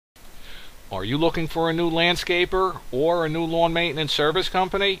Are you looking for a new landscaper or a new lawn maintenance service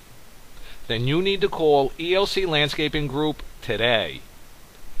company? Then you need to call ELC Landscaping Group today.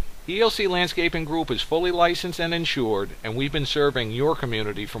 ELC Landscaping Group is fully licensed and insured, and we've been serving your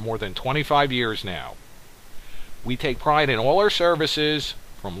community for more than 25 years now. We take pride in all our services,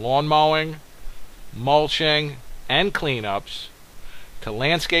 from lawn mowing, mulching, and cleanups, to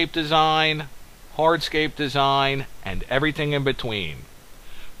landscape design, hardscape design, and everything in between.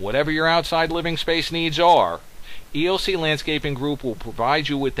 Whatever your outside living space needs are, ELC Landscaping Group will provide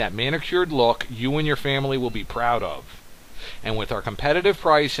you with that manicured look you and your family will be proud of. And with our competitive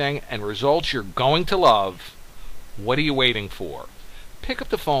pricing and results you're going to love, what are you waiting for? Pick up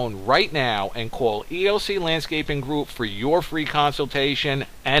the phone right now and call ELC Landscaping Group for your free consultation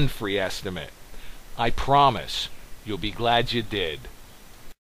and free estimate. I promise you'll be glad you did.